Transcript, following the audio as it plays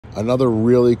Another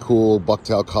really cool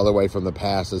bucktail colorway from the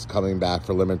past is coming back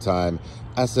for limited time.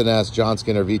 S&S John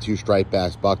Skinner V2 Striped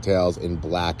Bass bucktails in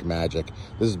Black Magic.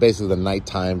 This is basically the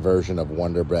nighttime version of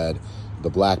Wonder Bread. The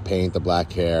black paint, the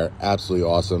black hair, absolutely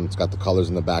awesome. It's got the colors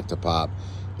in the back to pop.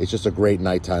 It's just a great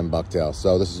nighttime bucktail.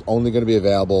 So this is only going to be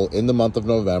available in the month of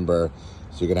November.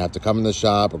 So you're going to have to come in the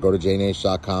shop or go to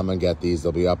jnh.com and get these.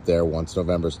 They'll be up there once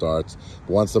November starts.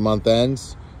 But once the month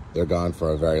ends, they're gone for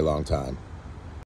a very long time.